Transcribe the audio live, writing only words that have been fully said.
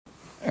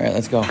All right,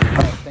 let's go. All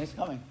right, thanks for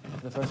coming.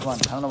 The first one.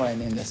 I don't know what I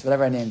named this.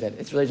 Whatever I named it.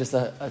 It's really just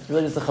a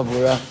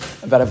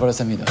chabura about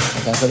Avodas Hamidot.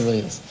 Okay, that's what it really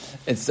is.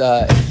 It's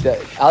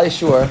the Ali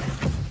Shur,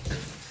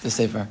 the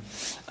Sefer.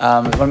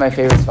 One of my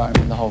favorite farms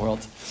in the whole world.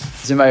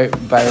 It's by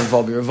Rav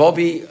Wolbe. Rav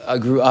Wolbe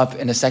grew up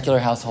in a secular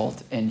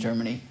household in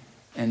Germany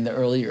in the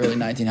early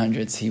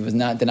 1900s. He did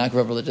not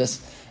grow up religious,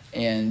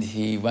 and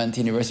he went to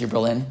the University of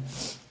Berlin,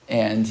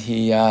 and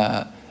he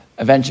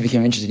eventually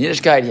became interested in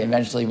Yiddishkeit. He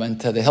eventually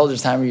went to the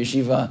Hildesheimer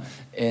Yeshiva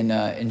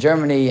in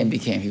Germany and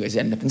he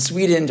ended up in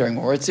Sweden during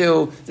World War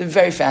II. He's a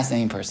very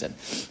fascinating person.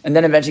 And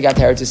then eventually got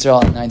to Eretz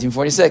Yisrael in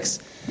 1946,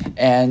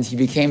 and he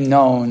became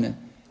known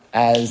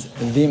as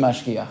the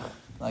Mashgiach.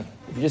 Like,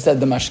 if you just said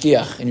the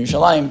Mashgiach in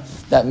Yerushalayim,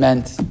 that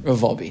meant Rav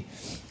Wolbe.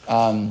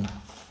 And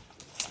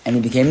he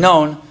became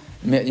known,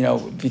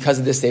 because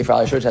of this Sefer.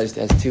 Ali Shur has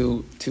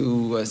two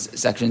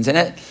sections in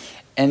it.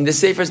 And this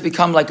Sefer has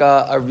become like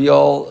a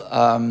real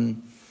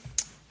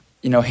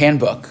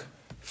handbook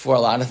for a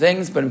lot of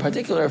things, but in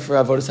particular for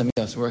Avodas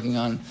Hamidot, working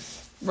on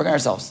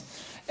ourselves.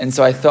 And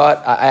so I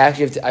thought,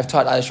 I've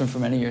taught Ali Shur for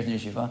many years in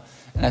Yeshiva,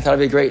 and I thought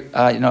it'd be great,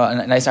 a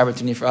nice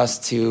opportunity for us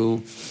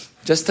to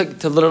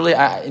literally,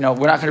 we're not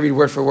going to read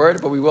word for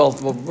word, but we'll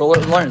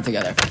learn it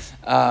together,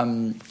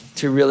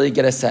 to really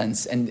get a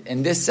sense. And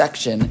in this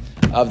section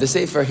of the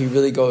Sefer, he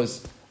really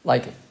goes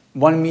like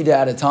one midah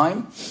at a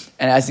time,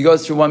 and as he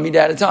goes through one midah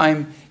at a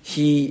time,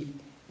 he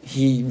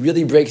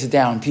really breaks it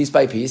down piece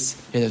by piece.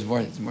 Here, there's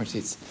more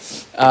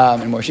sheets,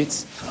 and more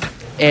sheets,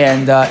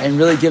 and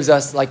really gives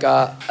us like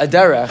a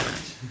derech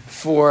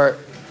for.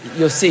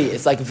 You'll see,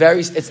 it's like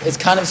it's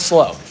kind of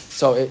slow.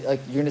 So you're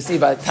going to see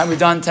by the time we're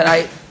done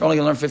tonight, we're only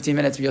going to learn 15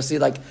 minutes. But you'll see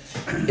like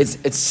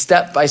it's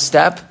step by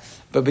step.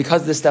 But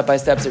because of the step by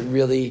steps, it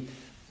really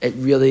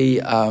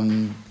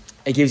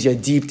gives you a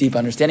deep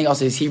understanding.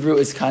 Also, his Hebrew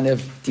is kind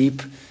of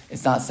deep.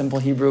 It's not simple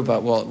Hebrew,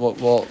 but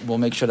we'll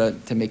make sure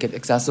to make it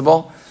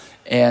accessible.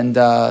 And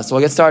so we'll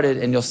get started,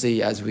 and you'll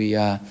see as we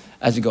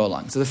go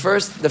along. So the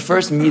first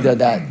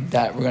midah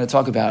that we're going to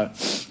talk about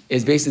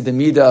is basically the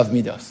midah of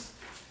midos.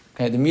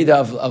 Okay, the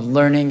midah of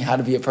learning how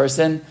to be a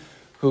person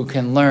who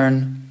can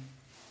learn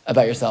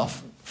about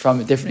yourself from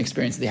a different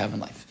experience that you have in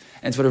life.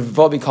 And it's what Rav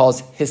Wolbe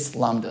calls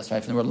hislamdus,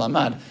 right? From the word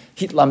lamad,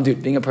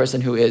 hitlamdut, being a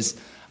person who is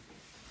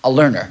a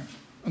learner.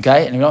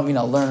 Okay, and we don't mean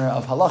a learner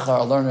of halacha or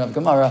a learner of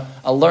gemara,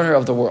 a learner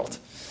of the world.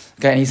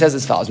 Okay, and he says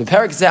as follows: This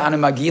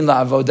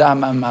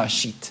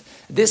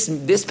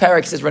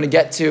parak says we're going to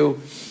get to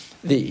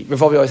the. Rav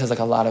Wolbe always has like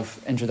a lot of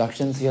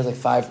introductions. He has like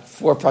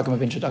 4 prakim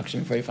of introduction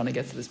before he finally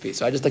gets to this piece.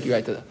 So I just took you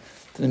right to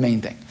the main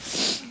thing.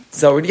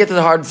 So we're going to get to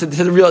the hard, to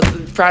the real, to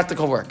the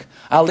practical work.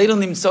 He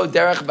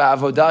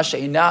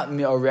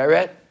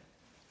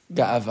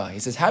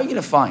says, how are you going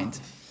to find?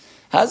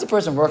 How does a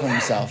person work on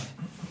himself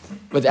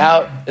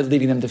without it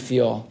leading them to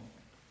feel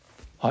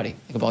haughty,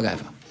 like a bal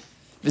gaiva?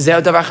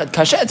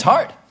 It's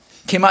hard.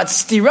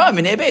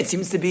 It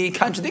seems to be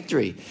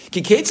contradictory.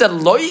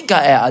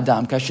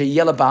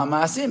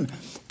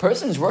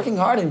 Person is working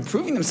hard and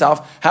improving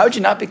themselves. How would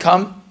you not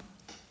become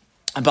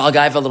a bal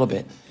gaiva a little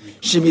bit?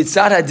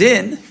 Shemitzad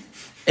hadin.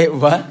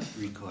 What?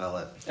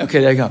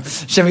 Okay, there you go.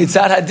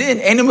 Shemitzad hadin.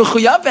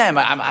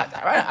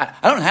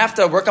 I don't have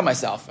to work on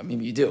myself. I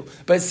mean, you do,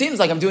 but it seems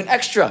like I'm doing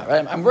extra.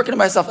 Right? I'm working on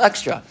myself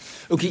extra.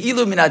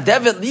 Uki'ilu min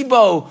hadevet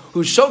libo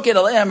hu shoket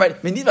aleim. Right?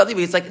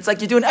 It's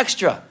like you're doing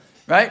extra.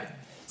 Right?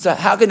 So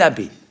how can that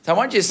be? So I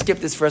want you to skip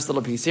this first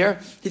little piece here.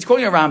 He's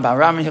quoting a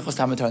Rambam Hilchos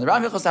Talmud Torah. The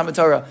Rambam Hilchos Talmud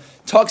Torah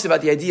talks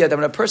about the idea that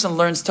when a person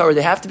learns Torah,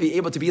 they have to be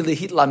able to be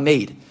lehit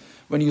lamed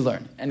when you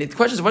learn. And the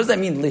question is, what does that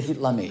mean, lehit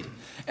lamed?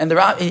 And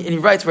he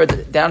writes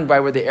down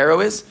by where the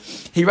arrow is.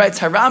 He writes,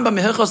 Harambam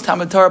Hilchos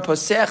Talmud Torah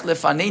posech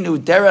lefanenu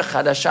derech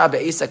hadasha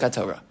be'esak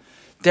haTorah,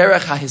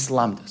 derech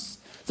hahislamdus.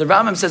 The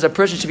Rambam says a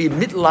person should be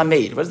mit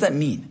lamed. What does that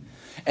mean?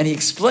 And he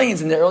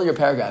explains in the earlier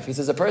paragraph. He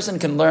says a person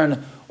can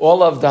learn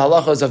all of the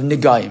halachos of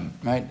nigayim,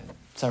 right?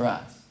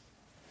 Tzaras.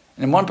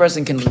 And one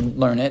person can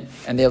learn it,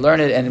 and they learn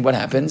it, and what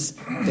happens?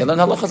 They learn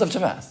halachos of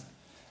tzaras.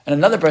 And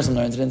another person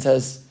learns it and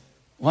says,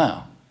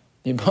 wow,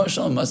 the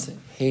Yibboshel must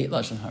hate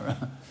Lashon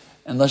Hara.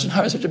 And Lashon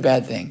Hara is such a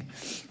bad thing.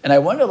 And I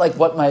wonder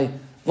what my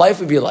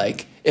life would be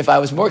like if I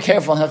was more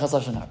careful in Hilchos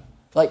Lashon Hara.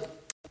 Like,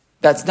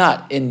 that's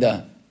not in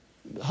the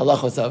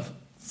halachos of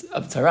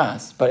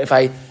tzaras. But if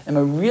I am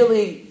a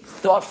really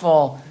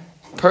thoughtful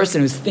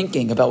person who's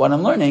thinking about what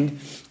I'm learning,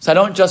 so I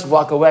don't just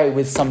walk away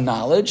with some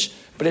knowledge,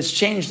 but it's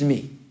changed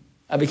me.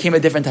 I became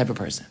a different type of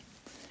person.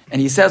 And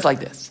he says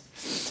like this.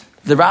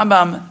 The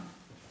Rambam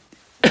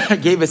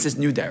gave us this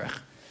new derech.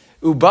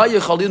 I can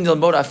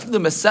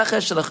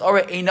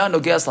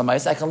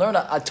learn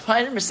a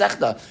tiny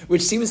mesechta,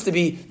 which seems to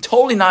be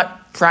totally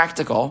not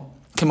practical,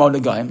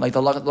 like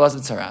the laws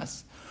of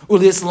tzaras.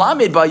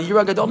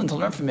 And to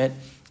learn from it,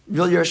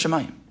 real Yiras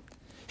Shamayim.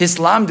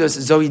 Hislamdus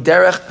zohi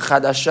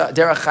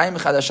derech chaim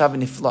chadasha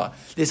v'nifla.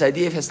 This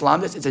idea of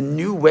Hislamdus, it's a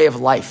new way of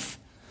life.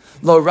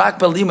 Lo rak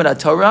b'limud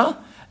haTorah,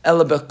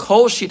 ela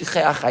b'kol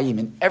shidchei hachayim,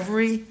 in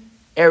every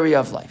area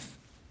of life.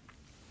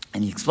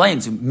 And he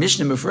explains,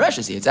 Mishnah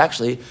Mufresh, it's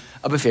actually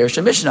a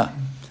Beferish Mishnah.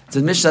 It's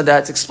a Mishnah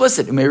that's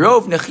explicit.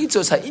 Because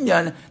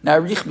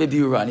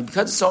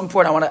it's so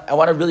important, I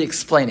want to really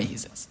explain it, he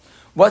says.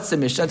 What's the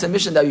Mishnah? It's a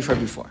Mishnah that we've heard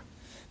before.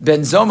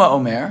 Ben Zoma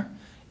Omer,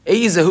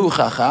 Eizahu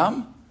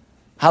Chacham,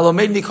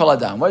 Halomed Mikol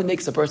Adam. What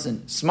makes a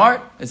person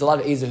smart? There's a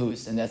lot of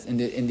Eizahus, and that's in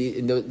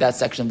that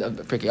section of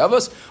Pirkei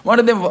Avos. One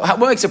of them, what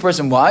makes a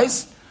person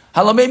wise?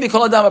 Halomed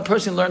Mikol Adam, a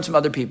person learns from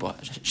other people.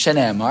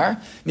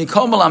 Shene'emar,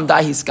 Mikol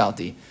Malamdai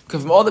Hiskalti.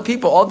 Because from all the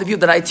people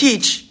that I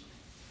teach,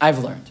 I've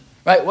learned.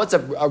 Right? What's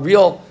a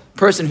real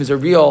person who's a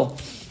real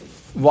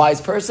wise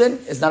person?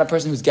 Is not a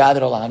person who's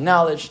gathered a lot of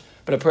knowledge,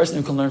 but a person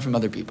who can learn from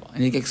other people.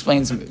 And he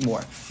explains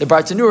more. The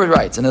Bartanura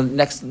writes on the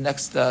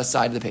next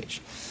side of the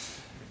page.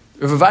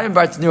 What does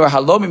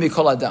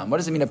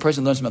it mean a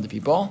person learns from other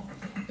people?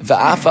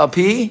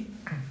 Va'afal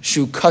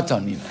shu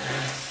katan mimenu.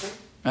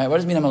 Right? What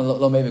does it mean I'm a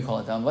lo mevi kol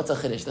adam? What's a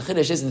chiddush? The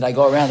chiddush isn't that I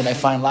go around and I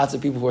find lots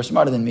of people who are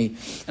smarter than me,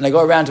 and I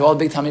go around to all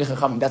the big Talmidei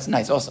Chachamim. That's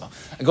nice also.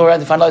 I go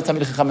around to find all the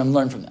Talmidei Chachamim and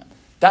learn from them.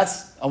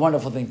 That's a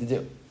wonderful thing to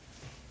do.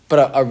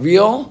 But a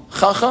real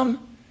Chacham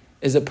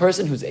is a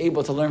person who's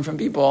able to learn from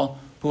people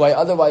who I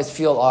otherwise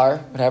feel are,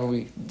 whatever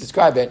we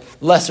describe it,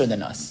 lesser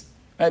than us.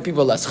 Right?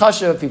 People are less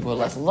chashuv, people are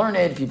less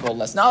learned, people are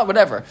less knowledge,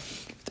 whatever.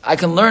 I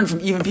can learn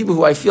from even people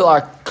who I feel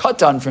are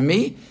katan from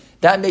me.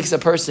 That makes a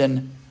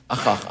person a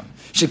chacham.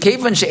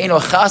 Shekevan she'eno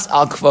chas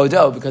al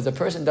kvodo, because a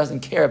person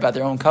doesn't care about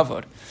their own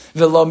kavod.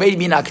 V'lomed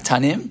min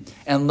aktanim,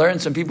 and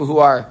learns from people who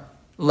are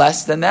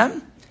less than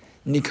them.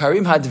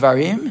 Nikarim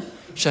hadvarim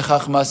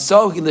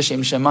shechachmaso hi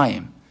l'shem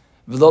shemayim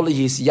v'lo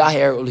lihis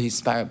yaher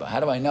ulihis parba. How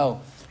do I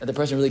know that the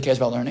person really cares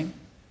about learning?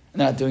 And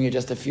they're not doing it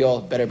just to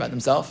feel better about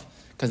themselves,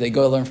 because they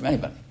go learn from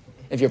anybody.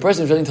 If your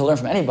person is willing to learn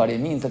from anybody, it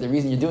means that the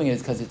reason you're doing it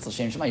is because it's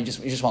l'shem shema. You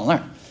just want to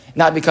learn,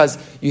 not because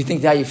you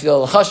think that you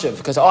feel chashiv.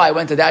 Because I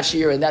went to that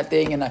shir and that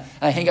thing, and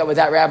I hang out with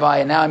that rabbi,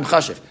 and now I'm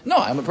chashiv. No,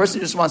 I'm a person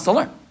who just wants to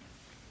learn.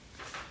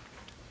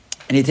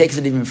 And he takes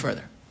it even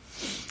further.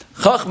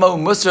 Chachma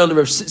Musar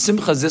Rav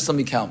Simcha Zisla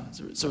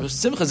Mikelm. So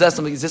Simcha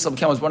Zisla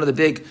Mikelm was one of the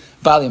big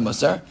Bali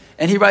Musar,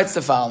 and he writes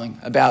the following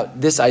about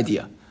this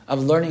idea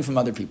of learning from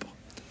other people.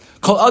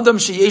 A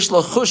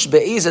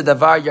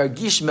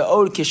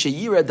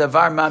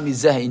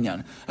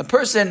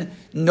person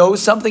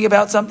knows something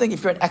about something.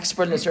 If you're an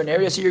expert in a certain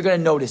area, so you're going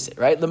to notice it,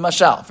 right?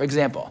 L'mashal, for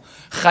example,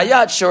 a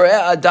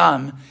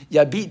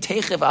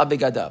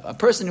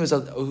person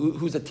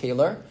who's a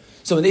tailor.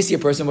 So when they see a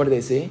person, what do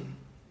they see?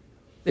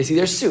 They see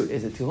their suit.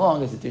 Is it too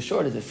long? Is it too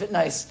short? Does it fit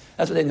nice?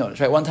 That's what they notice,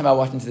 right? One time I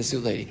walked into the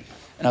suit lady,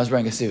 and I was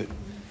wearing a suit,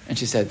 and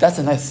she said, "That's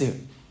a nice suit,"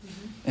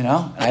 and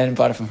I didn't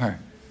buy it from her.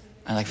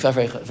 I felt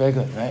very, very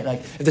good, right?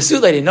 Like if the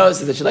suit lady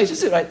notices that she likes your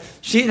suit, right?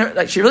 She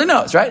really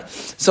knows, right?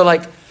 So,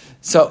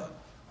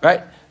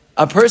 right?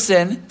 A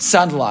person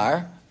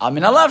sandlar,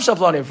 amin alav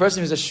shaploni. A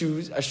person who's a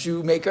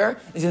shoemaker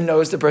is going to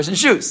notice the person's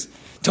shoes,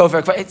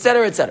 tofer,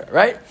 etc.,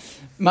 right?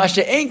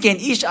 Mashe enken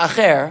ish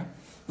acher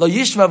lo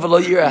yishma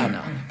v'lo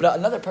yirahana. But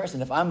another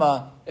person, if I'm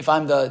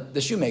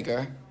the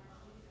shoemaker,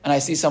 and I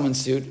see someone's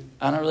suit,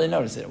 I don't really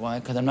notice it. Why?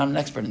 Because I'm not an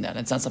expert in that.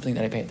 It's not something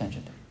that I pay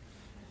attention to,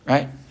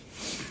 right?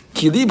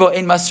 I'm not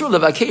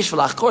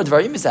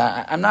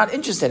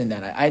interested in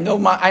that. I know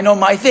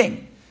my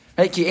thing.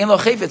 Right? He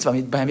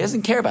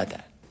doesn't care about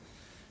that.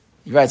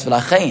 He writes, same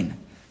thing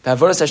when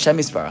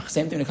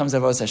it comes to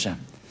Avodas Hashem.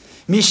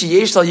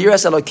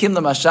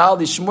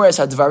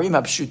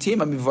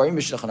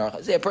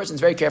 Say a person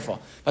is very careful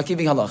about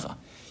keeping halacha.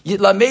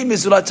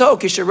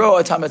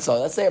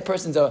 Let's say a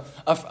person's a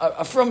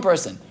frum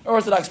person, an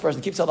orthodox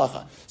person, keeps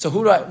halacha. So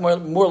who do I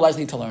more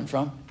likely to learn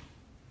from?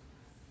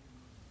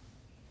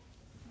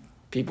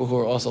 People who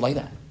are also like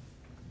that.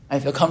 I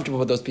feel comfortable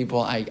with those people.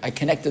 I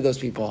connect to those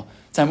people.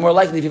 So I'm more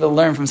likely to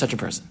learn from such a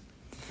person.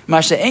 But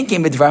it's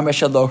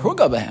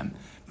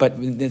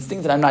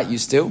things that I'm not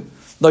used to.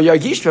 Come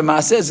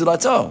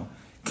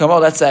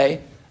on, let's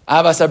say,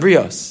 but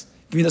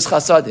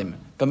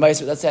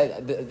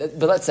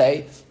let's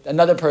say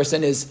another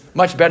person is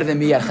much better than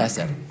me at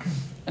chesed.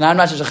 And I'm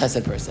not such a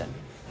chesed person.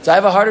 So I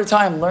have a harder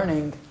time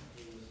learning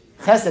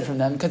chesed from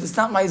them because it's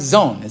not my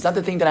zone. It's not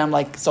the thing that I'm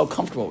so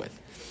comfortable with.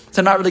 So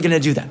I'm not really going to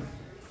do that.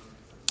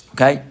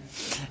 Okay?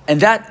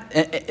 And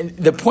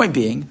the point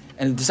being,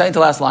 and deciding the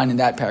last line in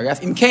that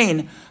paragraph, Im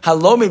kain,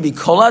 halomi bi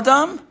kol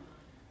adam,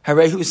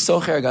 harehu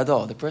socher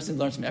gadol. The person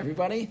who learns from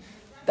everybody,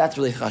 that's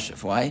really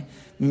chashuv. Why?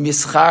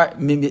 Mischaro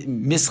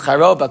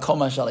b'kol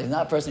mashal. He's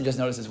not a person who just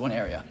notices one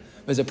area,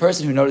 but it's a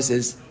person who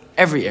notices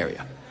every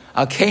area.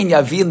 Al kain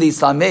yavin li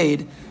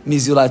slamed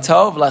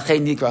mizulato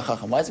v'lachein nikra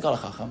chacham. Why is it called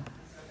a chacham?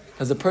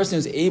 Because the person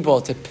who's able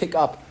to pick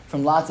up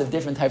from lots of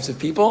different types of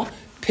people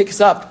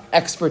picks up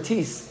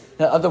expertise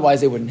that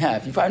otherwise they wouldn't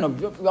have. You probably know,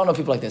 we all know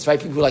people like this, right?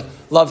 People who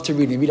love to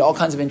read and read all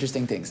kinds of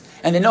interesting things.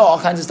 And they know all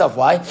kinds of stuff.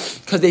 Why?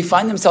 Because they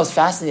find themselves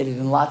fascinated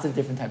in lots of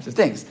different types of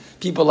things.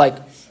 People like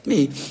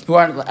me, who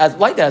aren't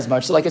like that as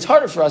much, so it's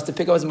harder for us to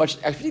pick up as much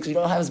expertise because we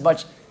don't have as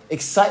much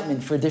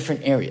excitement for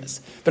different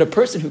areas. But a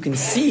person who can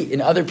see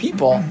in other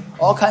people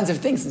all kinds of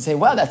things and say,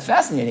 wow, that's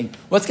fascinating.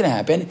 What's going to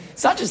happen?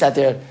 It's not just that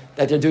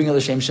they're doing a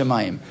l'shem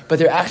shemayim, but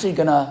they're actually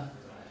going to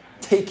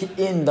take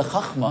in the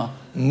chachma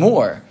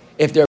more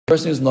if they're a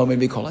person who's lo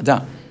maybe kol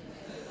adam.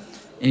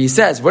 And he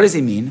says, what does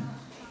he mean?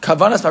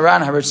 Kavanas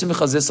maran harer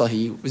simcha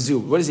zisahi zu.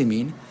 What does he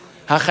mean?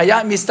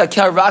 Hachayat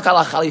mistakel rak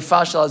ala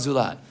khalifa shel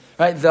azulat.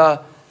 Right?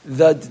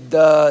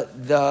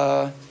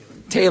 The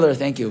tailor,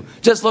 thank you,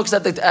 just looks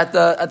at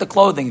the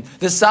clothing.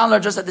 The saddler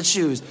just at the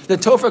shoes. The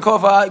tofer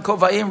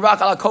kovaim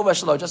rak ala kova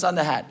shelo, just on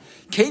the hat.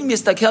 Kein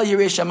mistakel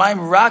yirei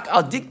shamayim rak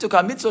al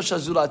diktuk mitzvah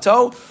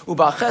shazulato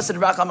uba chesed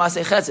rak al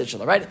masei chesed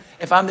shelo. Right?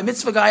 If I'm the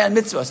mitzvah guy on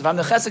mitzvahs, if I'm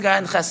the chesed guy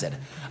on chesed,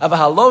 ava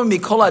halo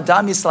mikol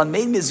adam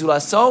yislamei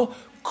mizulaso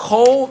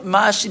kol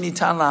ma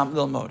shenitan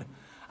lilmod.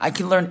 I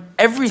can learn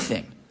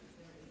everything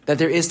that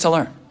there is to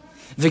learn.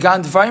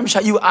 V'gan dvarim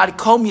shayu ad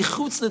kol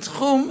michutz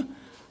l'tchum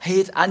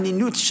heit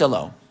aninut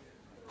shelo.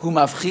 Even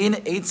the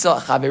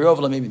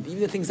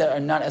things that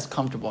are not as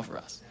comfortable for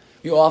us.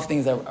 We all have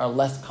things that are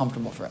less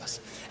comfortable for us.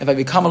 If I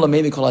become a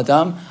Lamei Kol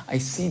Adam, I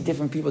see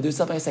different people do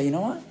something, I say, you know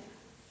what?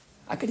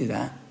 I could do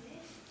that.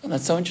 Oh,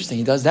 that's so interesting.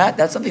 He does that.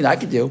 That's something that I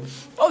could do.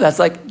 Oh,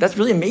 that's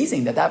really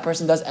amazing that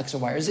person does X or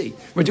Y or Z.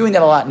 We're doing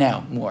that a lot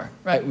now, more,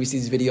 right? We see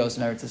these videos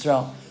in Eretz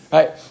Yisrael,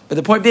 right? But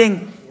the point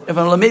being, if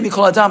I'm a Lamei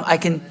Kol Adam, I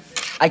can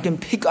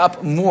pick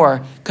up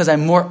more because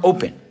I'm more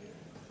open.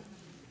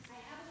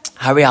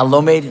 Hari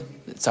Halomed.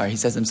 Sorry, he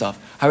says himself.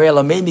 They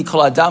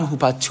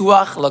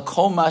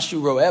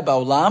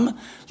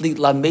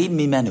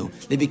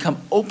become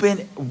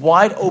open,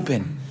 wide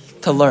open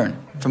to learn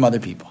from other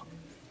people.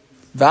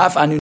 And I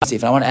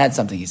want to add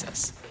something, he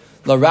says.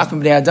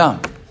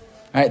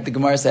 Right? The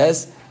Gemara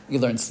says you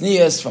learn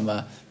sneas from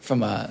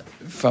a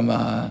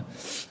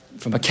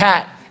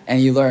cat,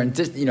 and you learn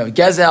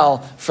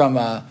gezel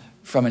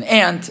from an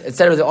ant,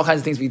 etc. There are all kinds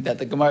of things that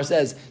the Gemara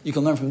says you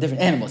can learn from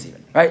different animals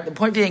even. Right? The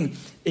point being,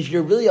 if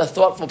you're really a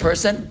thoughtful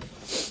person,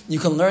 you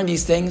can learn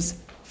these things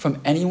from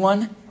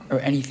anyone or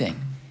anything.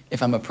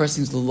 If I'm a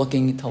person who's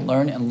looking to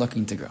learn and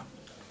looking to grow.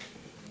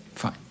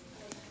 Fine.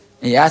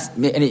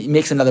 And he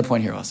makes another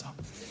point here also.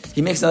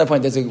 He makes another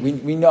point.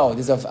 We know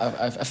there's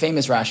a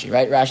famous Rashi,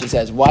 right? Rashi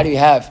says, why do you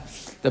have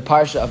the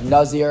parsha of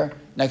Nazir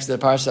next to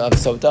the parsha of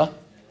Sota?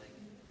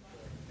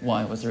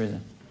 Why? What's the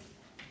reason?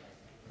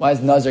 Why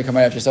does Nazir come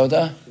right after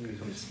Sota?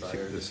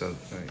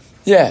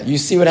 Yeah, you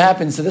see what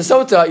happens to the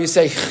Sota, you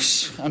say,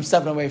 I'm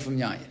stepping away from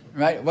Yayin.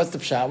 Right? What's the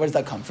pshat? Where does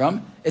that come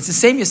from? It's the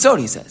same Yesod,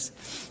 he says.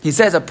 He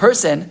says a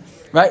person,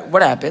 right,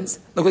 what happens?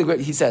 Look what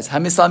he says.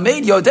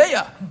 Hamislamed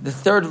Yodeya, the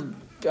third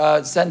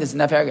sentence in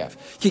that paragraph.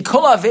 If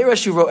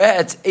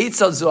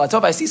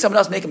I see someone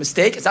else make a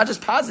mistake, it's not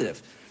just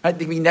positive. Right?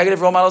 There can be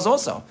negative role models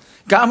also.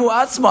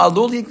 I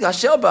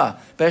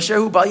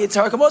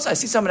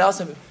see someone else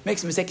who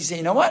makes a mistake, you say,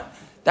 you know what?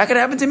 That could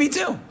happen to me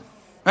too.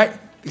 Right?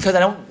 Because I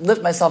don't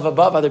lift myself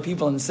above other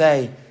people and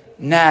say,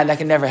 nah, that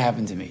can never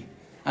happen to me.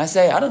 I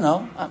say, I don't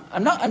know.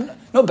 I'm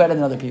no better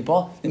than other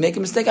people. They make a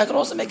mistake, I could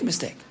also make a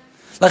mistake.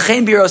 I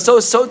don't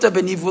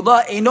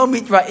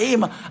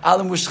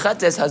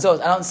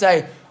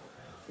say,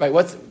 right,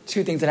 what's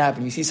two things that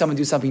happen? You see someone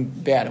do something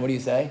bad, and what do you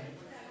say?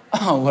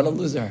 Oh, what a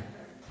loser.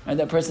 Right,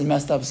 that person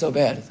messed up so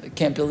bad. I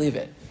can't believe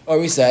it. Or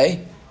we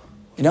say,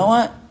 you know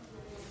what?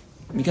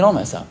 We can all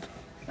mess up.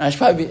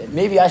 And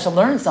maybe I should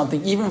learn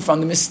something even from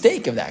the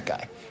mistake of that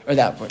guy. Or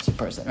that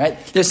person, right?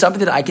 There's something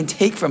that I can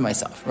take from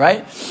myself,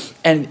 right?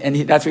 And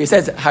that's what he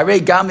says. Hare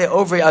game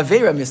over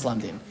avera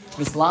mislamdim.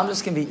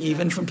 Mislamdos can be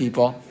even from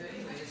people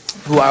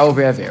who are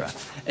over avera.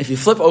 If you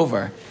flip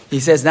over, he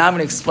says, now I'm going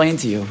to explain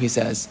to you, he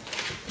says,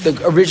 the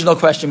original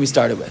question we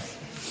started with,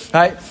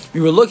 right?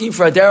 We were looking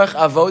for a derech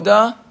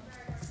avoda,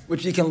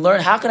 which we can learn.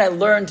 How can I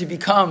learn to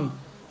become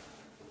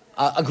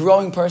a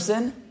growing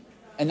person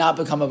and not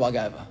become a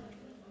bagaiva?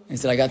 He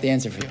said, I got the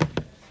answer for you.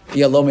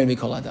 Yalome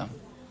mikol adam.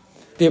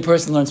 Be a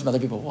person who learns from other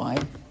people. Why?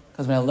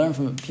 Because when I learn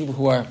from people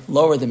who are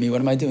lower than me,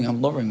 what am I doing?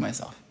 I'm lowering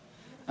myself.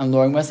 I'm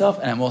lowering myself,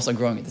 and I'm also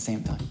growing at the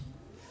same time.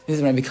 This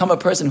is when I become a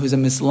person who's a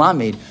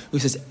mislamed, who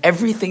says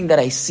everything that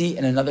I see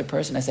in another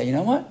person, I say, you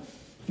know what?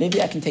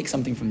 Maybe I can take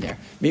something from there.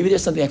 Maybe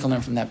there's something I can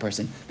learn from that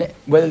person.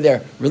 Whether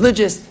they're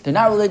religious, they're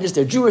not religious,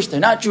 they're Jewish, they're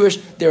not Jewish,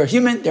 they're a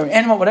human, they're an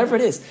animal, whatever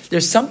it is.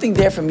 There's something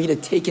there for me to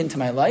take into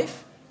my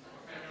life.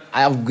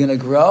 I'm going to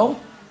grow.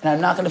 And I'm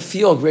not going to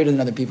feel greater than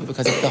other people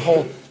because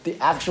the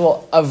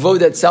actual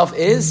avoda itself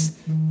is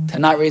to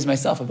not raise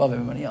myself above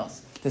everybody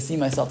else, to see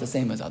myself the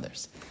same as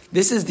others.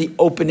 This is the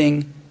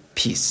opening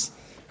piece,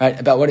 right,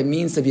 about what it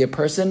means to be a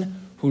person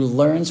who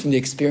learns from the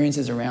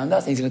experiences around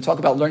us. And he's going to talk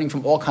about learning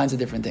from all kinds of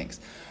different things.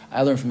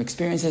 I learn from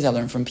experiences, I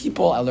learn from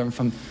people, I learn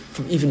from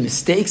even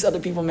mistakes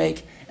other people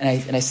make.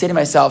 And I say to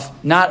myself,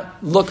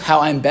 not look how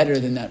I'm better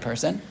than that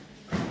person,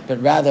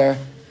 but rather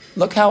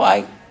look how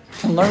I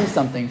can learn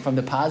something from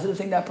the positive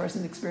thing that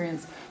person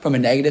experienced, from a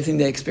negative thing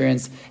they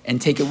experienced, and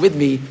take it with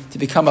me to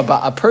become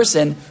a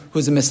person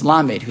who's a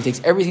mislamed, who takes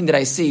everything that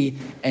I see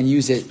and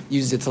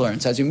uses it to learn.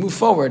 So as we move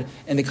forward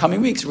in the coming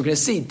weeks, we're going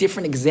to see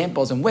different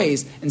examples and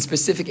ways in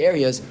specific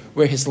areas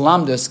where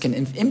Hislamdus can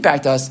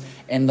impact us,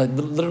 and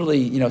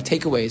literally,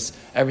 takeaways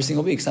every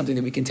single week, something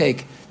that we can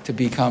take to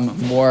become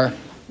more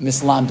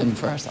mislamdim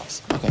for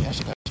ourselves. Okay,